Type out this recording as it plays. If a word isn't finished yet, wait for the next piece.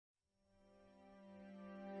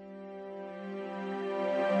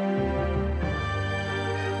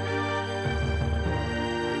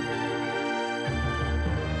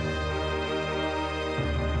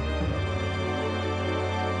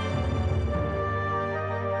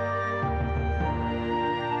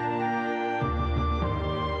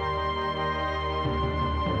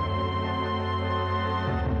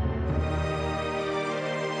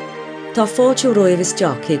Tá fáilte roimh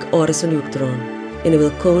isteach ag Áras an Uachtaráin, ina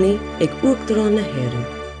bhfuil cónaí ag Uachtaráin na hÉireann.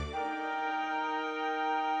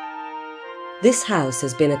 This house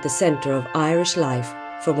has been at the centre of Irish life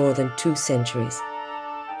for more than 2 centuries.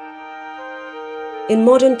 In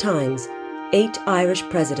modern times, 8 Irish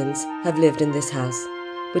presidents have lived in this house,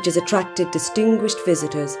 which has attracted distinguished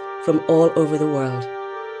visitors from all over the world.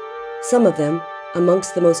 Some of them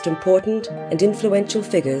amongst the most important and influential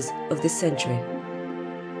figures of this century.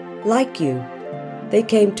 Like you, they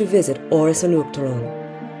came to visit Áras an Uachtaráin,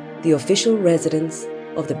 the official residence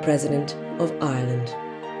of the President of Ireland.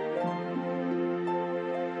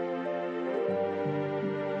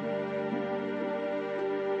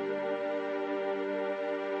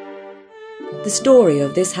 The story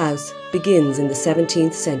of this house begins in the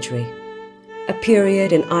 17th century, a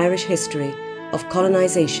period in Irish history of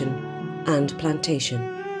colonisation and plantation.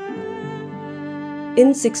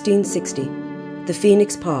 In 1660, the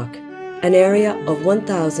Phoenix Park, an area of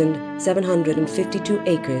 1,752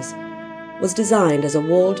 acres, was designed as a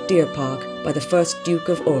walled deer park by the first Duke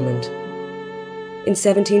of Ormond. In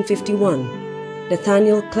 1751,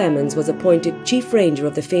 Nathaniel Clemens was appointed Chief Ranger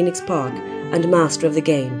of the Phoenix Park and Master of the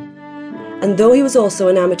Game. And though he was also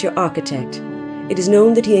an amateur architect, it is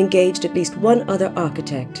known that he engaged at least one other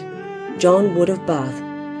architect, John Wood of Bath,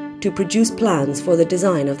 to produce plans for the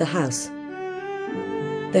design of the house.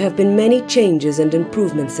 There have been many changes and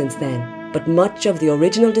improvements since then, but much of the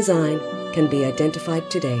original design can be identified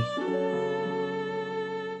today.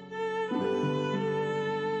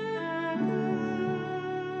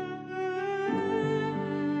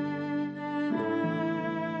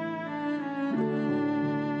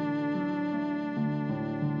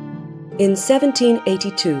 In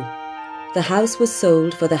 1782, the house was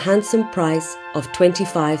sold for the handsome price of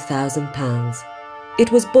 £25,000.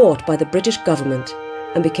 It was bought by the British government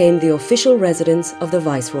and became the official residence of the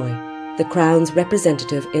Viceroy, the Crown's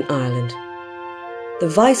representative in Ireland. The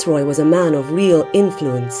Viceroy was a man of real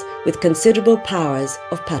influence with considerable powers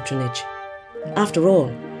of patronage. After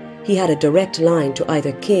all, he had a direct line to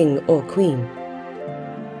either King or Queen.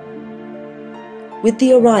 With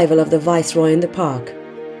the arrival of the Viceroy in the park,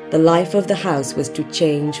 the life of the house was to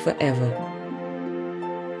change forever.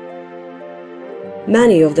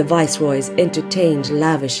 Many of the viceroys entertained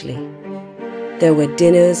lavishly. There were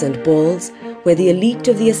dinners and balls where the elite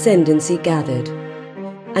of the ascendancy gathered.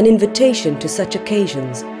 An invitation to such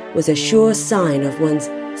occasions was a sure sign of one's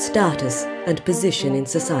status and position in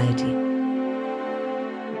society.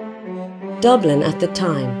 Dublin at the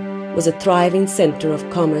time was a thriving centre of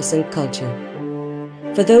commerce and culture.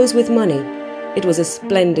 For those with money, it was a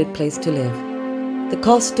splendid place to live. The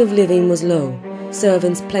cost of living was low,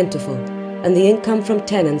 servants plentiful, and the income from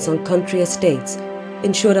tenants on country estates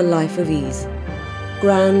ensured a life of ease.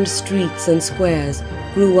 Grand streets and squares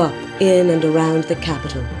grew up in and around the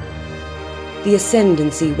capital. The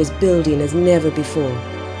ascendancy was building as never before.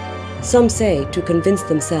 Some say to convince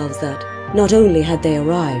themselves that not only had they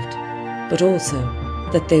arrived, but also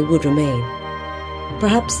that they would remain.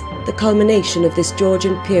 Perhaps the culmination of this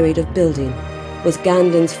Georgian period of building was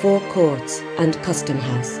Gandon's Four Courts and Custom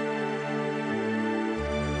House.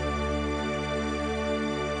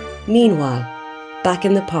 Meanwhile, back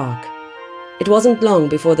in the park, it wasn't long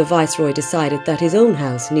before the Viceroy decided that his own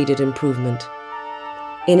house needed improvement.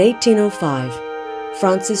 In 1805,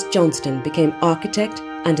 Francis Johnston became architect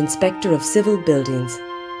and inspector of civil buildings.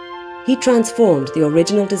 He transformed the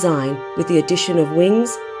original design with the addition of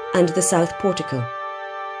wings and the south portico.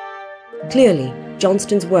 Clearly,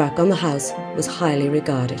 Johnston's work on the house was highly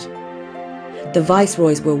regarded. The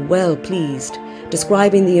viceroys were well pleased,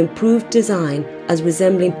 describing the improved design as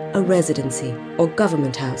resembling a residency or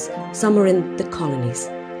government house somewhere in the colonies.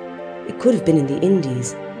 It could have been in the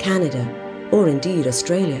Indies, Canada, or indeed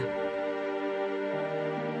Australia.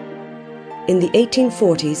 In the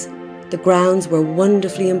 1840s, the grounds were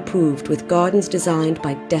wonderfully improved with gardens designed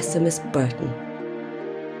by Decimus Burton.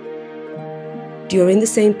 During the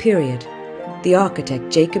same period, the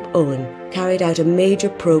architect Jacob Owen carried out a major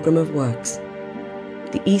programme of works.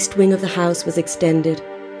 The east wing of the house was extended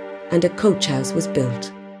and a coach house was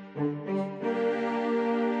built.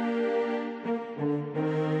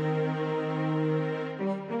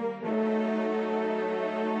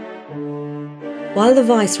 While the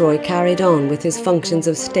Viceroy carried on with his functions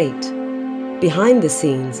of state, behind the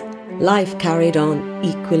scenes, life carried on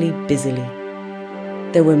equally busily.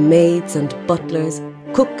 There were maids and butlers,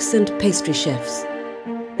 cooks and pastry chefs.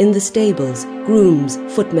 In the stables, grooms,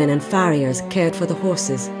 footmen and farriers cared for the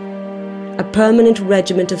horses. A permanent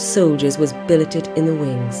regiment of soldiers was billeted in the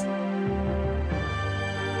wings.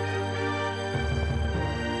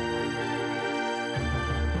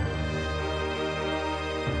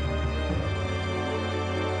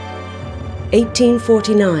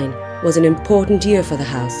 1849 was an important year for the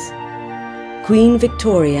house. Queen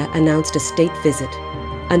Victoria announced a state visit,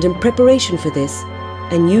 and in preparation for this,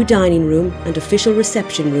 a new dining room and official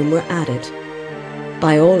reception room were added.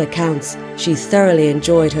 By all accounts, she thoroughly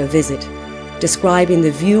enjoyed her visit, describing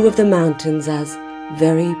the view of the mountains as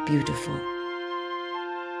very beautiful.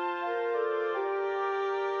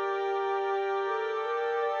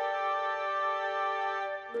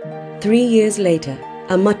 Three years later,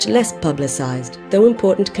 a much less publicised, though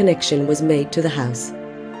important connection was made to the house.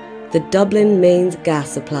 The Dublin mains gas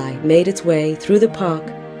supply made its way through the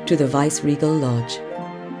park to the Viceregal Lodge.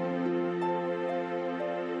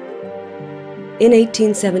 In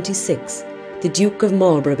 1876, the Duke of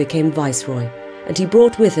Marlborough became Viceroy, and he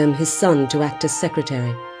brought with him his son to act as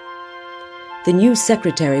secretary. The new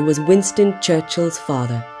secretary was Winston Churchill's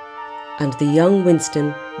father, and the young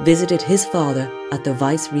Winston visited his father at the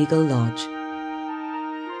Viceregal Lodge.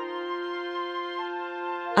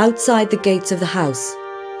 Outside the gates of the house,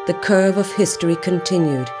 the curve of history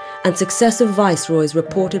continued, and successive viceroys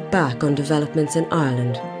reported back on developments in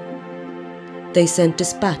Ireland. They sent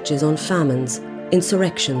dispatches on famines,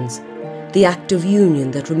 insurrections, the Act of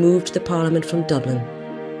Union that removed the Parliament from Dublin,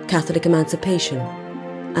 Catholic emancipation,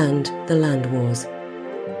 and the land wars.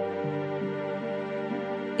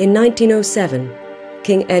 In 1907,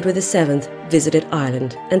 King Edward VII visited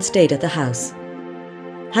Ireland and stayed at the house.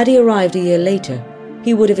 Had he arrived a year later,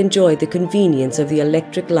 he would have enjoyed the convenience of the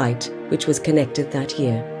electric light which was connected that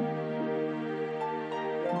year.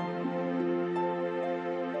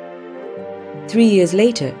 Three years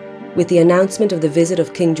later, with the announcement of the visit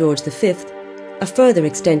of King George V, a further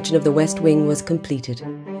extension of the West Wing was completed.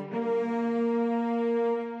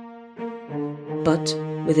 But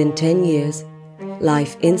within 10 years,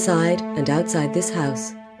 life inside and outside this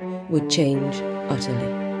house would change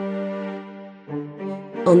utterly.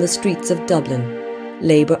 On the streets of Dublin,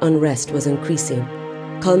 labour unrest was increasing,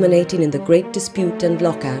 culminating in the Great Dispute and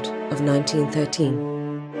Lockout of 1913.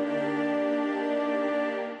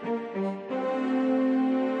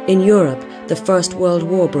 In Europe, the First World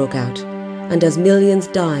War broke out, and as millions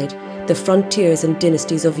died, the frontiers and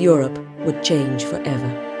dynasties of Europe would change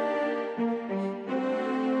forever.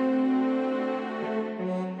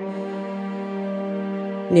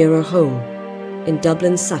 Nearer home, in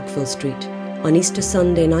Dublin's Sackville Street, on Easter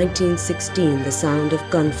Sunday 1916, the sound of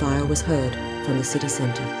gunfire was heard from the city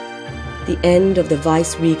centre. The end of the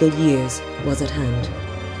viceregal years was at hand.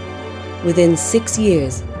 Within 6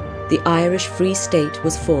 years, the Irish Free State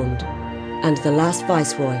was formed, and the last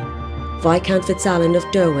Viceroy, Viscount Fitzallen of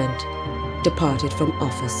Derwent, departed from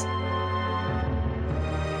office.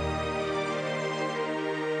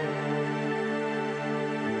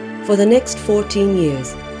 For the next 14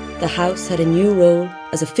 years, the House had a new role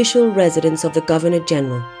as official residence of the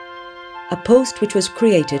Governor-General, a post which was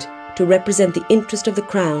created to represent the interest of the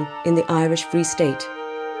Crown in the Irish Free State.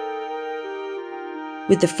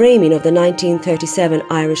 With the framing of the 1937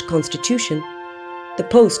 Irish Constitution, the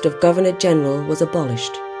post of Governor-General was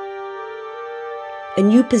abolished. A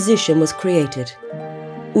new position was created,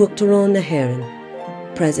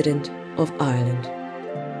 Uachtaráin, President of Ireland.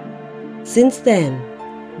 Since then,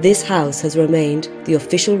 this house has remained the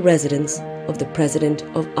official residence of the President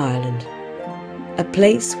of Ireland, a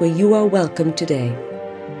place where you are welcome today,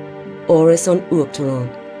 Áras on Uachtaráin,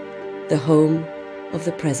 the home of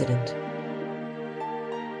the President.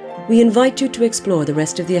 We invite you to explore the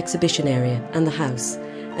rest of the exhibition area and the house,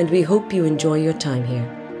 and we hope you enjoy your time here.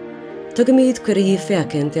 Tugamid cuirí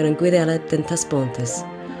fécinn ar an gcuireile den taspóntas,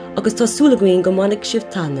 agus tá súlaguín go minic sibh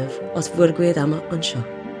tainmh os bhuairgúid ama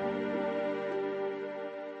anseo.